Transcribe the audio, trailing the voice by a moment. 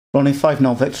Ronnie,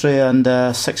 5-0 victory and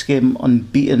a 6-game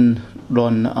unbeaten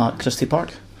run at Christie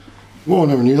Park. Well, I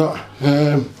never knew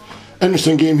that.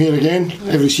 Interesting game here again.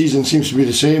 Every season seems to be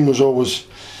the same. There's always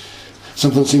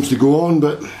something seems to go on,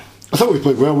 but I thought we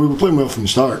played well. We were playing well from the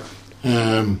start.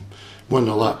 Won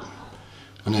the lap,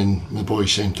 and then the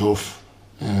boys sent off.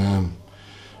 I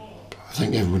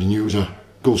think everybody knew it was a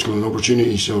goal scoring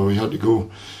opportunity, so we had to go.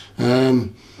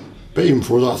 But even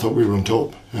before that, I thought we were on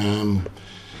top.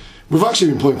 We've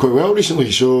actually been playing quite well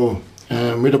recently, so we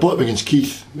had a blip against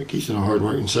Keith, but Keith had a hard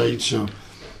working side, so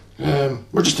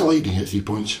we're just delighted to get 3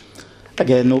 points.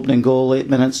 Again, opening goal, 8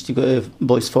 minutes, you got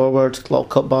boys forward, a little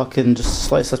cut back and just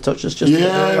slice of touches.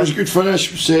 Yeah, it was a good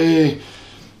finish. I think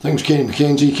it was Kenny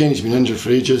McKenzie. Kenny's been injured for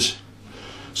ages,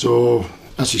 so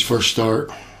that's his first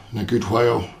start in a good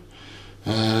while.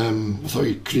 I thought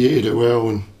he created it well,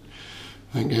 and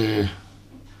I think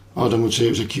Adam would say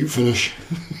it was a cute finish.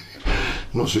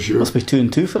 I'm not so sure. Must be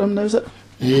 2-2 for him now, is it?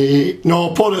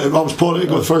 No, Porritt, that was Porritt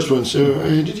got the first one, so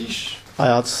did he? I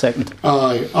had second.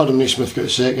 Aye, Adam Naismith got the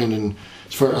second, and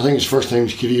I think it's the first time in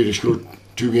his career he scored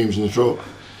 2 games in the trot.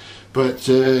 But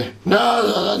I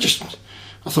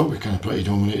thought we kind of pretty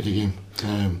dominated the game.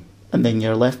 And then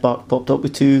your left back popped up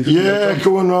with 2. Yeah,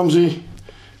 Cohen Ramsey.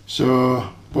 So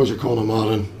boys are calling him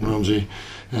Aaron Ramsey.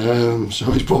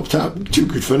 So he's popped up 2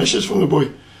 good finishes from the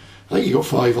boy. I think he got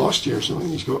 5 last year, so I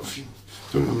think he's got a few.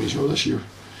 Don't know how many he's got this year.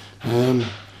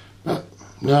 But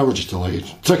now we're just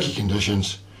delighted. Tricky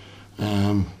conditions.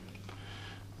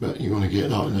 But you're going to get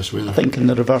that in this weather. I think in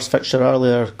the reverse fixture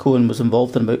earlier, Cohen was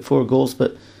involved in about 4 goals,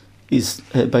 but he's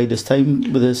hit bide his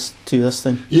time with his 2 this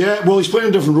time. Yeah, well, he's playing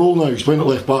a different role now. He's playing at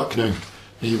left back now.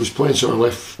 He was playing sort of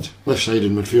left side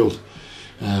in midfield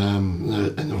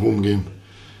in the home game.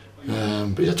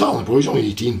 But he's a talented boy. He's only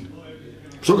 18.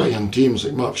 Still got young teams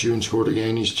like Mark Shewan scored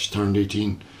again. He's just turned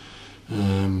 18.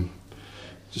 To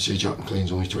say Jack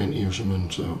McLean's only 20 or something.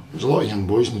 So there's a lot of young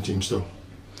boys in the team still.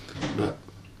 But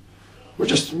we're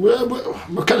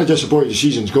kind of disappointed the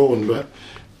season's gone, but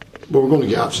we're going to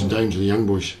get ups and downs with the young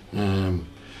boys. And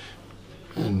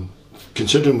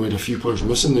considering we had a few players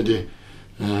missing the day,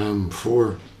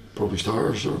 4 probably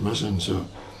starters are missing, so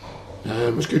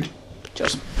it was good.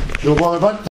 Cheers. No bother,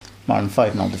 bud. Martin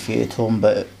 5-0 defeat at home,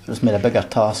 but it was made a bigger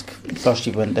task. First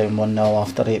you went down 1-0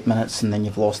 after 8 minutes, and then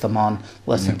you've lost a man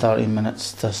less than 13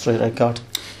 minutes to a straight red card.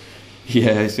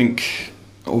 Yeah, I think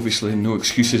obviously no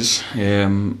excuses.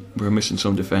 We're missing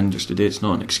some defenders today. It's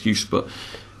not an excuse, but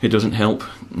it doesn't help.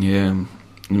 In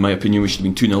my opinion, we should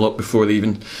have been 2-0 up before they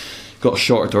even got a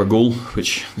shot at our goal,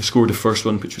 which they scored the first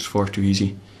one, which was far too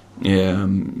easy.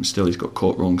 Still, he's got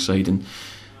caught wrong side, and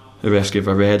the ref gave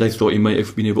a red. I thought he might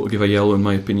have been able to give a yellow, in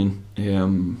my opinion,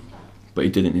 but he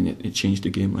didn't, and it changed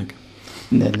the game. And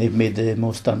then they've made the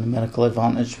most numerical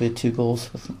advantage with 2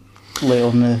 goals late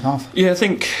on the half. Yeah, I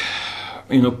think,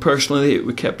 personally,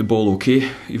 we kept the ball okay,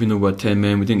 even though we had 10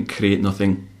 men. We didn't create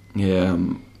nothing. We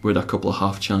had a couple of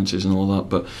half chances and all that,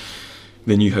 but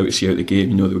they knew how to see out the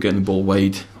game. They were getting the ball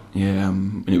wide,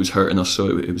 and it was hurting us,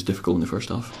 so it was difficult in the first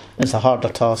half. It's a harder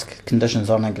task.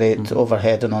 Conditions aren't great,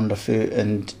 overhead and underfoot,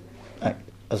 and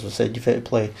as I said, you've had to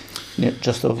play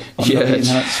just over under 8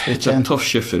 minutes. It's a tough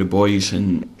shift for the boys,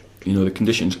 and the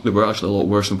conditions, they were actually a lot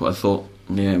worse than what I thought.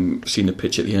 Seeing the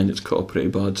pitch at the end, it's cut up pretty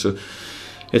bad, so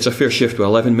it's a fair shift with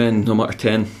 11 men, no matter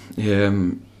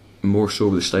 10. More so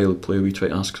with the style of play, we try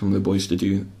to ask some of the boys to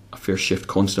do a fair shift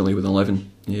constantly with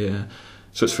 11.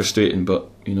 So it's frustrating, but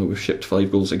we've shipped 5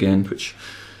 goals again, which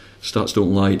stats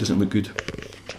don't lie, it doesn't look good.